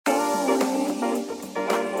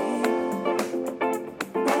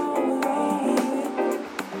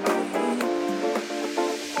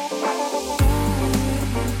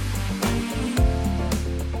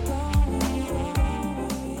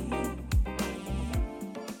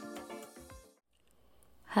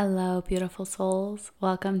Hello, beautiful souls.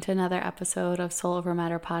 Welcome to another episode of Soul Over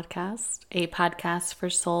Matter podcast, a podcast for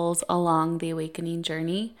souls along the awakening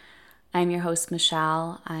journey. I'm your host,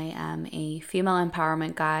 Michelle. I am a female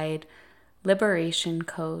empowerment guide, liberation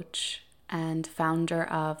coach, and founder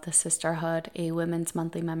of the Sisterhood, a women's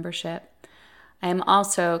monthly membership. I am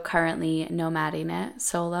also currently nomading it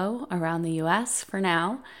solo around the US for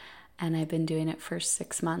now, and I've been doing it for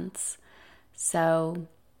 6 months. So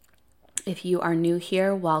if you are new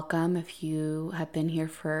here, welcome. If you have been here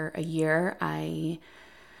for a year, I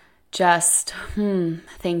just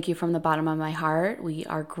thank you from the bottom of my heart. We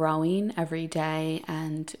are growing every day,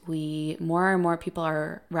 and more and more people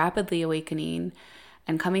are rapidly awakening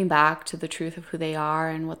and coming back to the truth of who they are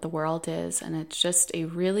and what the world is. And it's just a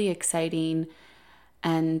really exciting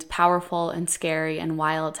and powerful and scary and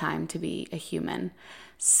wild time to be a human.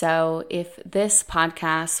 So if this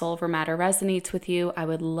podcast, Soul Over Matter, resonates with you, I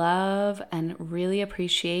would love and really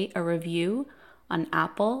appreciate a review on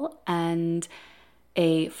Apple and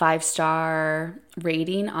a 5-star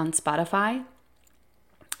rating on Spotify.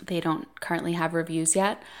 They don't currently have reviews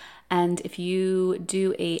yet. And if you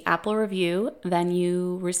do a Apple review, then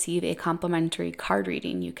you receive a complimentary card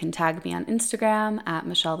reading. You can tag me on Instagram at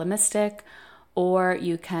Michelle the Mystic, or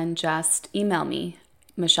you can just email me,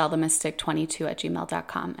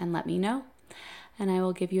 michellemystic22@gmail.com, and let me know, and I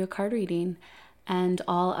will give you a card reading. And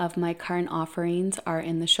all of my current offerings are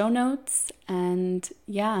in the show notes. And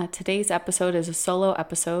yeah, today's episode is a solo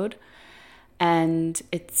episode, and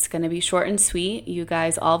it's going to be short and sweet. You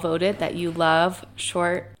guys all voted that you love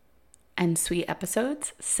short and sweet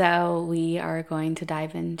episodes, so we are going to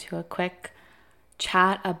dive into a quick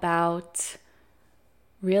chat about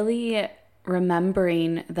really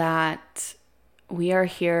remembering that we are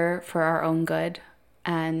here for our own good.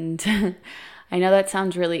 And I know that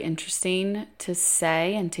sounds really interesting to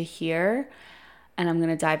say and to hear, and I'm going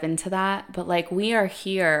to dive into that. But we are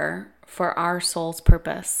here for our soul's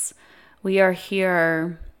purpose. We are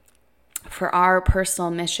here for our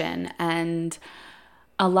personal mission. And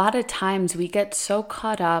a lot of times we get so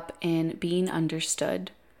caught up in being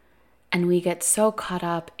understood, and we get so caught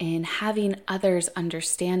up in having others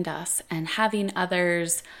understand us and having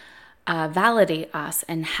others validate us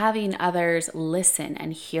and having others listen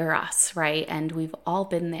and hear us, right? And we've all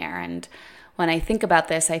been there. And when I think about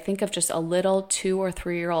this, I think of just a little 2 or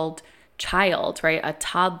 3-year-old child, right? A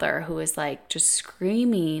toddler who is just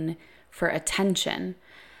screaming for attention.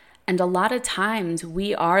 And a lot of times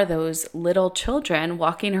we are those little children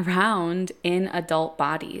walking around in adult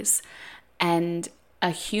bodies. And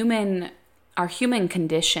our human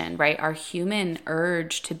condition, right? Our human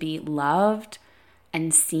urge to be loved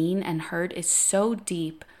and seen and heard is so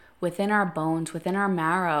deep within our bones, within our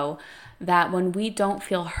marrow, that when we don't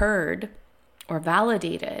feel heard or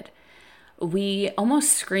validated, we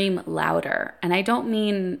almost scream louder. And I don't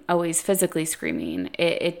mean always physically screaming.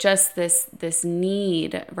 It just this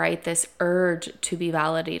need, right? This urge to be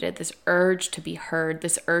validated, this urge to be heard,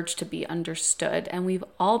 this urge to be understood. And we've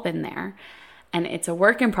all been there. And it's a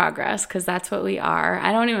work in progress, because that's what we are.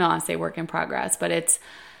 I don't even want to say work in progress, but it's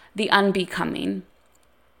the unbecoming,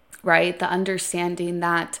 right? The understanding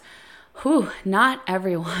that, not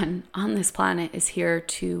everyone on this planet is here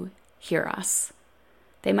to hear us.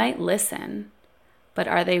 They might listen, but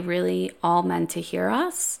are they really all meant to hear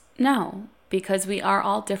us? No, because we are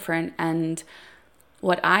all different. And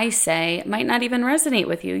what I say might not even resonate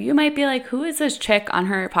with you. You might be like, who is this chick on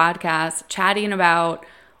her podcast chatting about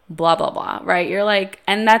blah, blah, blah, right? You're like,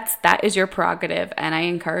 and that is your prerogative. And I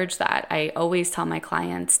encourage that. I always tell my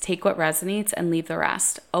clients, take what resonates and leave the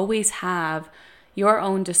rest. Always have your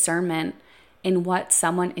own discernment in what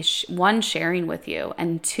someone is, one, sharing with you,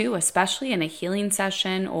 and two, especially in a healing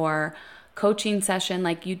session or coaching session,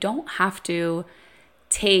 you don't have to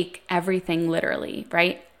take everything literally,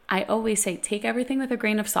 right? I always say, take everything with a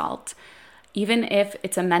grain of salt. Even if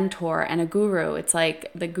it's a mentor and a guru, it's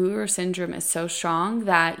the guru syndrome is so strong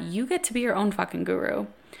that you get to be your own fucking guru.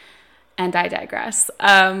 And I digress.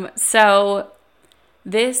 So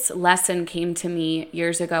this lesson came to me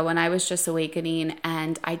years ago when I was just awakening,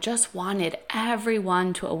 and I just wanted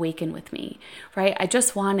everyone to awaken with me, right? I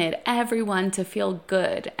just wanted everyone to feel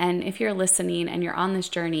good. And if you're listening and you're on this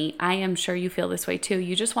journey, I am sure you feel this way too.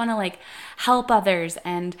 You just want to help others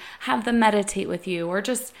and have them meditate with you, or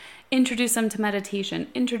just introduce them to meditation,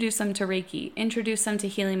 introduce them to Reiki, introduce them to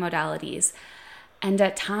healing modalities. And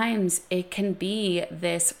at times it can be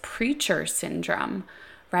this preacher syndrome,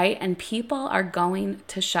 right? And people are going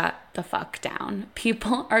to shut the fuck down.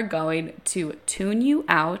 People are going to tune you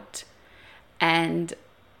out and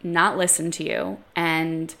not listen to you.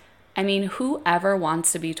 And I mean, whoever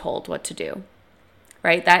wants to be told what to do?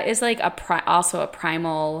 right? That is like also a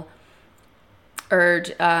primal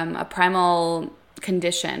urge, a primal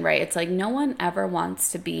condition, right? It's like no one ever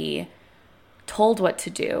wants to be told what to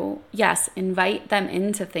do. Yes, invite them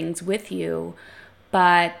into things with you,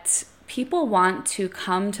 but people want to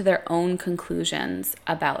come to their own conclusions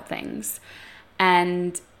about things.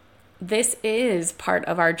 And this is part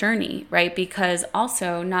of our journey, right? Because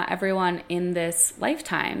also not everyone in this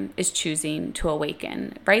lifetime is choosing to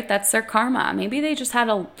awaken, right? That's their karma. Maybe they just had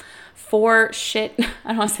I don't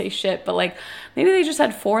want to say shit, but like maybe they just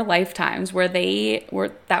had 4 lifetimes where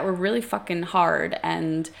that were really fucking hard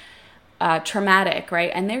and traumatic,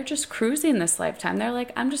 right? And they're just cruising this lifetime. They're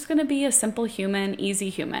like, I'm just going to be a simple human, easy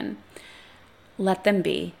human. Let them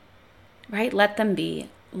be, right? Let them be.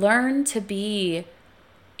 Learn to be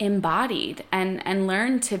embodied and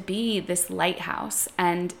learn to be this lighthouse.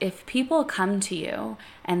 And if people come to you,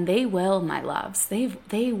 and they will, my loves,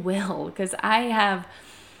 they will, because I've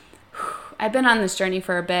been on this journey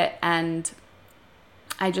for a bit, and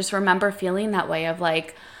I just remember feeling that way of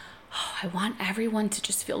like, oh, I want everyone to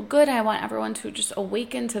just feel good. I want everyone to just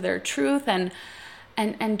awaken to their truth and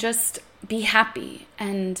just be happy.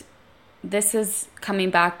 And this is coming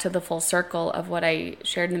back to the full circle of what I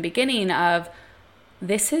shared in the beginning of,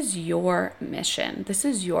 this is your mission. This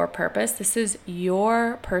is your purpose. This is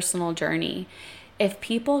your personal journey. If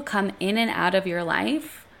people come in and out of your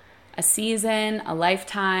life, a season, a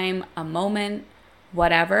lifetime, a moment,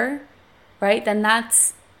 whatever, right? Then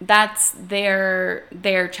that's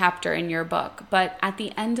their chapter in your book. But at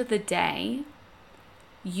the end of the day,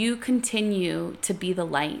 you continue to be the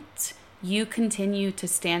light. You continue to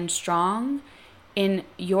stand strong in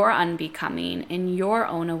your unbecoming, in your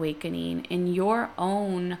own awakening, in your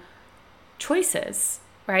own choices,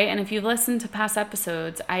 right? And if you've listened to past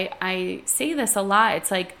episodes, I say this a lot.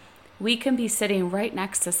 It's like we can be sitting right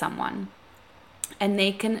next to someone and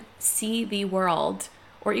they can see the world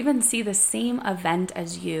or even see the same event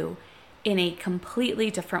as you in a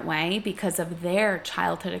completely different way because of their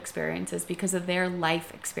childhood experiences, because of their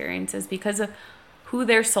life experiences, because of who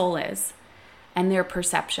their soul is and their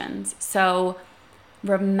perceptions. So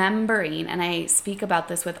remembering, and I speak about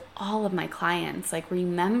this with all of my clients, like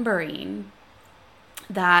remembering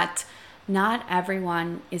that not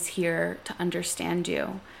everyone is here to understand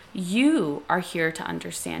you. You are here to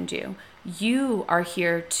understand you. You are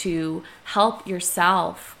here to help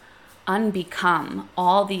yourself unbecome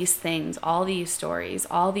all these things, all these stories,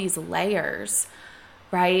 all these layers,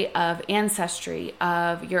 right, of ancestry,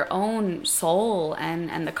 of your own soul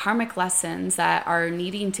and the karmic lessons that are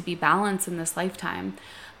needing to be balanced in this lifetime.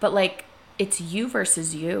 But like, it's you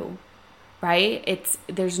versus you, right?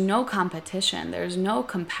 There's no competition. There's no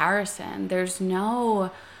comparison. There's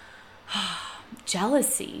no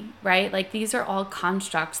jealousy, right? Like these are all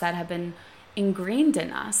constructs that have been ingrained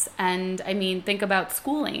in us. And I mean, think about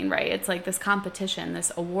schooling, right? It's like this competition,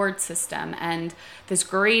 this award system and this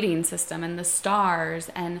grading system and the stars.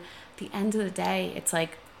 And at the end of the day, it's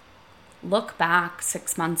like, look back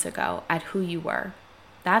 6 months ago at who you were.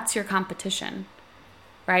 That's your competition,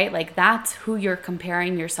 right? Like that's who you're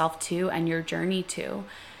comparing yourself to and your journey to.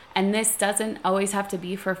 And this doesn't always have to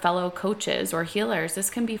be for fellow coaches or healers. This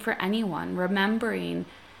can be for anyone. Remembering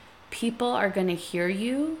people are going to hear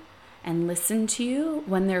you and listen to you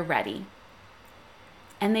when they're ready.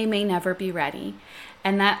 And they may never be ready.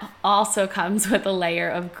 And that also comes with a layer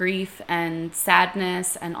of grief and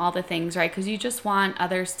sadness and all the things, right? Because you just want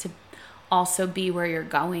others to also be where you're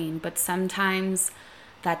going. But sometimes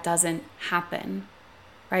that doesn't happen,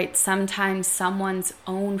 right? Sometimes someone's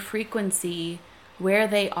own frequency, where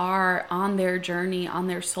they are on their journey, on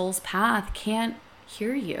their soul's path, can't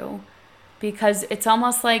hear you. Because it's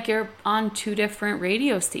almost like you're on 2 different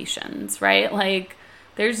radio stations, right? Like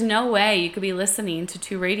there's no way you could be listening to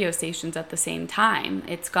 2 radio stations at the same time.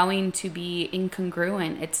 It's going to be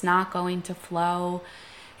incongruent. It's not going to flow.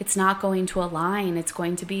 It's not going to align. It's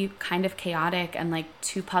going to be kind of chaotic and like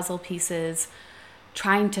 2 puzzle pieces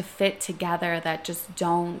trying to fit together that just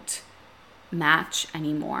don't match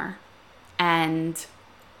anymore. And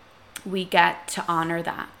we get to honor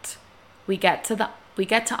that. We get to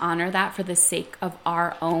honor that for the sake of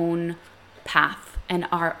our own path and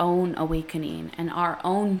our own awakening and our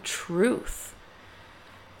own truth.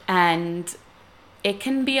 And it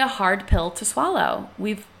can be a hard pill to swallow.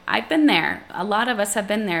 I've been there. A lot of us have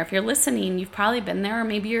been there. If you're listening, you've probably been there, or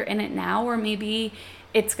maybe you're in it now, or maybe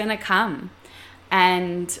it's going to come.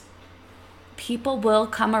 And people will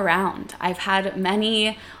come around. I've had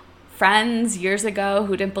many friends years ago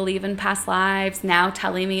who didn't believe in past lives now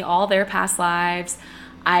telling me all their past lives.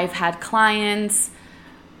 I've had clients,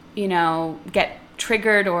 get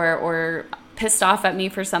triggered or pissed off at me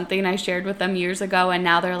for something I shared with them years ago, and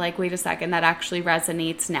now they're like, wait a second, that actually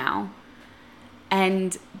resonates now.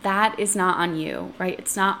 And that is not on you, right?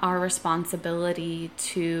 It's not our responsibility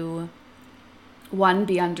to, one,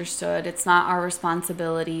 be understood. It's not our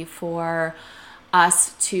responsibility for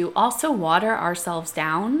us to also water ourselves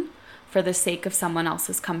down for the sake of someone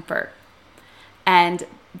else's comfort. And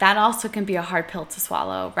that also can be a hard pill to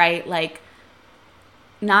swallow, right? Like,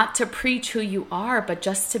 not to preach who you are, but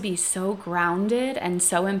just to be so grounded and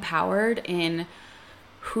so empowered in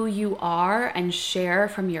who you are and share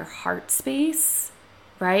from your heart space,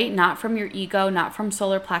 right? Not from your ego, not from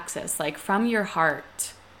solar plexus, like from your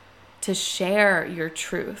heart, to share your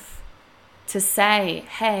truth, to say,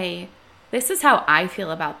 hey, this is how I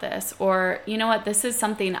feel about this. Or, you know what, this is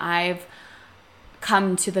something I've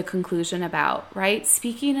come to the conclusion about, right?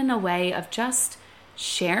 Speaking in a way of just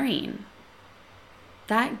sharing.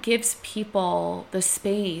 That gives people the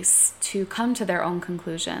space to come to their own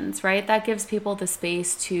conclusions, right? That gives people the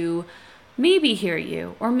space to maybe hear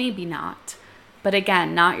you or maybe not. But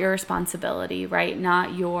again, not your responsibility, right?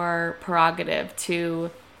 Not your prerogative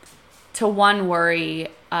to one, worry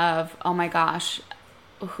of, oh my gosh,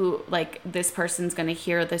 who, like, this person's going to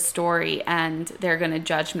hear this story and they're going to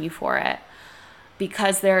judge me for it.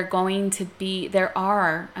 Because there are,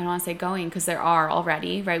 I don't want to say going, because there are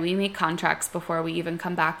already, right? We make contracts before we even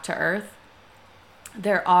come back to earth.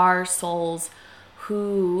 There are souls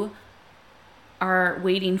who are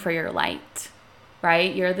waiting for your light,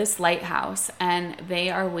 right? You're this lighthouse, and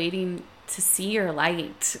they are waiting to see your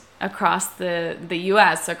light across the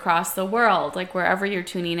US, across the world, like wherever you're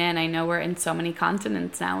tuning in. I know we're in so many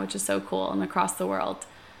continents now, which is so cool, and across the world.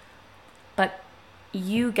 But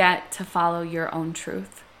you get to follow your own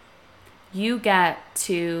truth. You get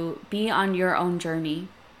to be on your own journey.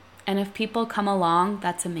 And if people come along,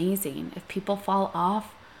 that's amazing. If people fall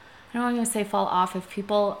off, I don't want to say fall off, if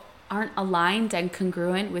people aren't aligned and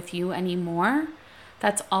congruent with you anymore,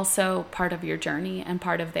 that's also part of your journey and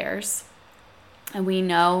part of theirs. And we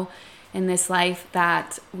know in this life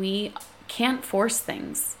that we can't force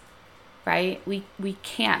things, right? We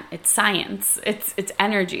can't. It's science. It's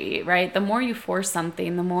energy, right? The more you force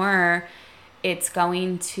something, the more it's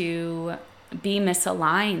going to be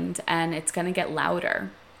misaligned and it's going to get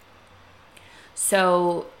louder.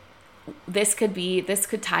 So this could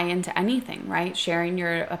tie into anything, right? Sharing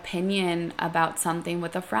your opinion about something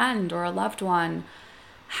with a friend or a loved one,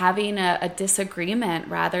 having a disagreement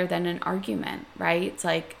rather than an argument, right? It's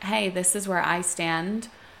like, hey, this is where I stand.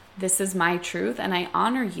 This is my truth, and I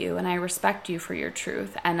honor you and I respect you for your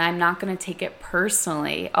truth, and I'm not going to take it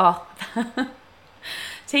personally. Oh,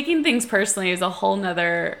 taking things personally is a whole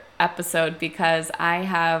nother episode, because I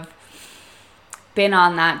have been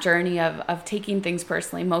on that journey of taking things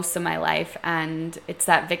personally most of my life, and it's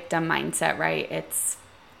that victim mindset, right? It's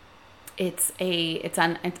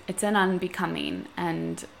an unbecoming,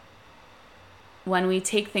 and when we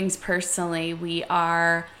take things personally, we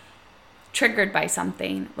are triggered by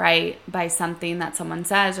something, right? By something that someone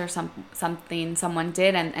says or something someone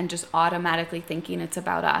did, and just automatically thinking it's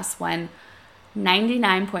about us, when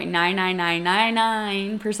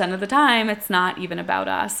 99.99999% of the time it's not even about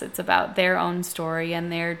us. It's about their own story and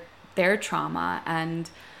their trauma and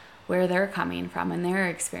where they're coming from and their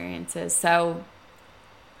experiences. So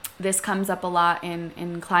this comes up a lot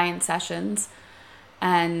in client sessions,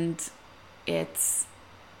 and it's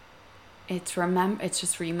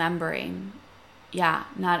just remembering, yeah,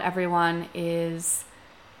 not everyone is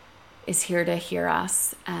here to hear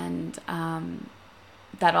us, and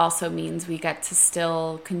that also means we get to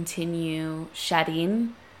still continue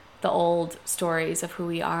shedding the old stories of who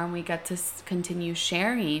we are, and we get to continue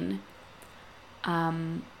sharing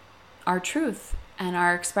our truth and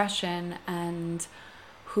our expression and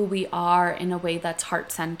who we are in a way that's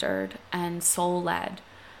heart-centered and soul-led.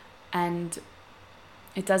 And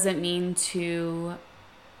it doesn't mean to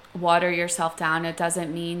water yourself down. It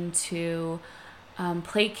doesn't mean to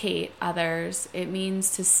placate others. It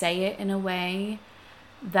means to say it in a way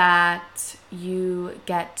that you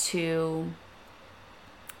get to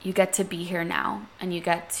be here now, and you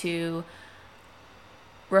get to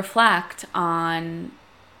reflect on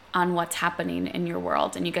what's happening in your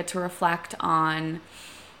world, and you get to reflect on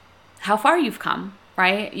how far you've come,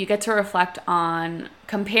 right? You get to reflect on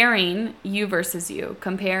comparing you versus you,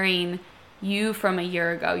 comparing you from a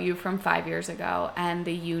year ago, you from 5 years ago, and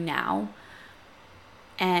the you now.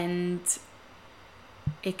 And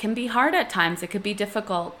it can be hard at times. It could be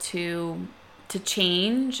difficult to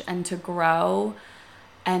change and to grow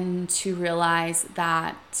and to realize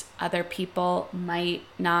that other people might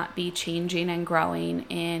not be changing and growing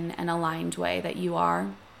in an aligned way that you are.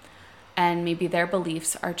 and maybe their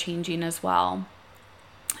beliefs are changing as well.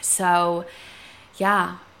 So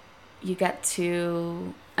yeah, you get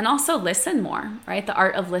to, and also listen more, right? The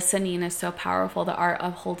art of listening is so powerful. The art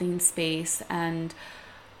of holding space and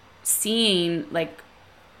seeing, like,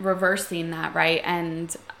 reversing that, right?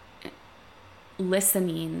 And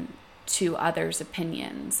listening to others'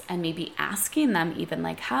 opinions and maybe asking them even,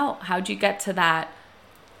 like, how'd you get to that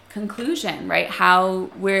conclusion, right?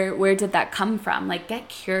 Where did that come from? Like, get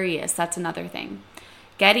curious. That's another thing.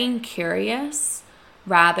 Getting curious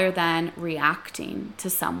rather than reacting to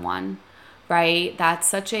someone, right? That's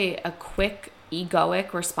such a quick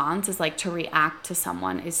egoic response, is like to react to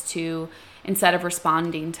someone, is to, instead of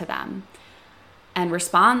responding to them. And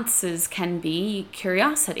responses can be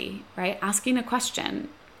curiosity, right? Asking a question.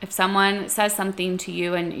 If someone says something to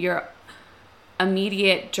you and your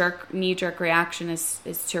immediate knee-jerk reaction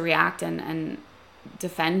is to react and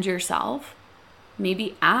defend yourself,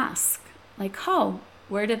 maybe ask, like, oh,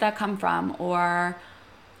 where did that come from? Or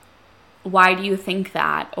why do you think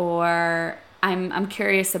that? Or I'm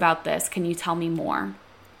curious about this. Can you tell me more?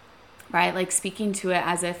 Right? Like, speaking to it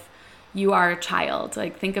as if you are a child.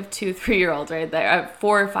 Like, think of 2-3-year-olds, right? They're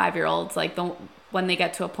 4 or 5-year-olds, like, when they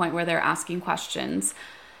get to a point where they're asking questions,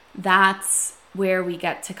 that's where we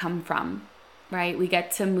get to come from, right? We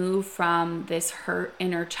get to move from this hurt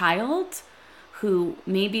inner child who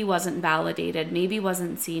maybe wasn't validated, maybe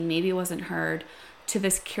wasn't seen, maybe wasn't heard, to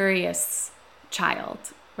this curious child,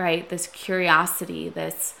 right? This curiosity,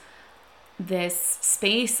 this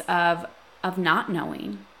space of not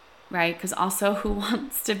knowing, right? Because also, who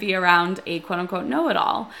wants to be around a quote unquote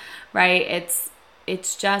know-it-all, right?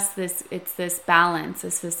 It's just this, it's this balance,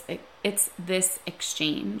 it's this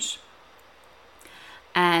exchange.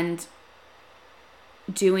 And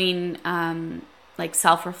doing like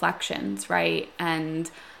self-reflections, right? And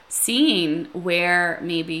seeing where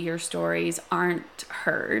maybe your stories aren't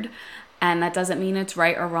heard. And that doesn't mean it's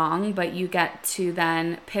right or wrong, but you get to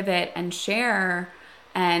then pivot and share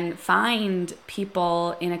and find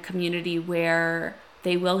people in a community where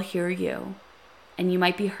they will hear you. And you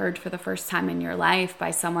might be heard for the first time in your life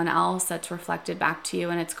by someone else that's reflected back to you,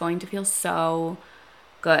 and it's going to feel so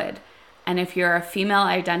good. And if you're a female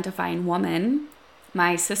identifying woman,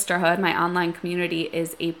 my sisterhood, my online community,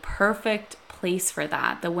 is a perfect place for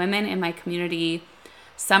that. The women in my community,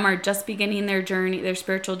 some are just beginning their journey, their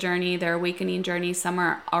spiritual journey, their awakening journey. Some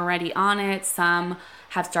are already on it. Some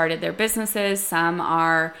have started their businesses. Some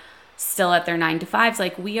are still at their 9-to-5s.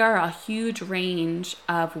 Like, we are a huge range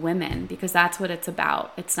of women, because that's what it's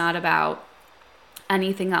about. It's not about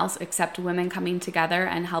anything else except women coming together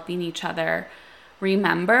and helping each other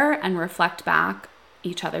remember and reflect back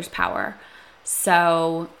each other's power.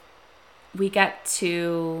 So we get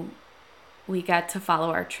to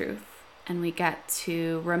follow our truth, and we get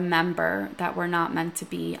to remember that we're not meant to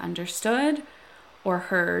be understood or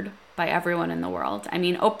heard by everyone in the world. I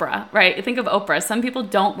mean, Oprah, right? Think of Oprah. Some people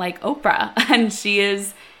don't like Oprah, and she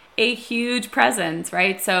is a huge presence,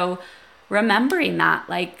 right? So remembering that,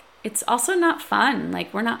 like, it's also not fun.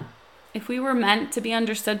 Like, if we were meant to be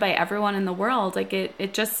understood by everyone in the world, like,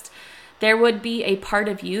 it just, there would be a part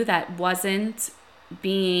of you that wasn't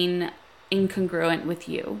being incongruent with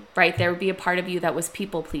you, right? There would be a part of you that was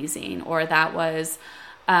people pleasing, or that was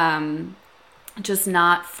just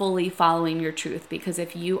not fully following your truth. Because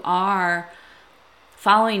if you are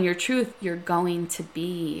following your truth, you're going to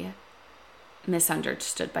be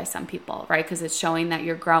misunderstood by some people, right? Because it's showing that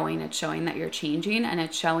you're growing, it's showing that you're changing, and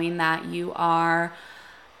it's showing that you are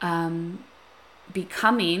coming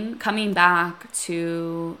back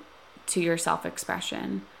to your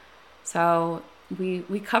self-expression. So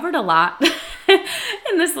we covered a lot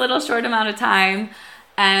in this little short amount of time,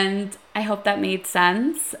 and I hope that made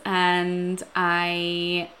sense. And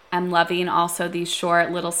I am loving also these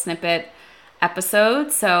short little snippet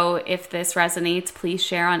episodes. So if this resonates, please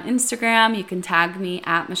share on Instagram. You can tag me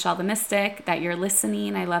at Michelle the Mystic that you're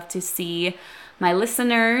listening. I love to see my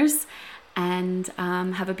listeners. And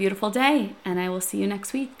have a beautiful day, and I will see you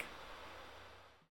next week.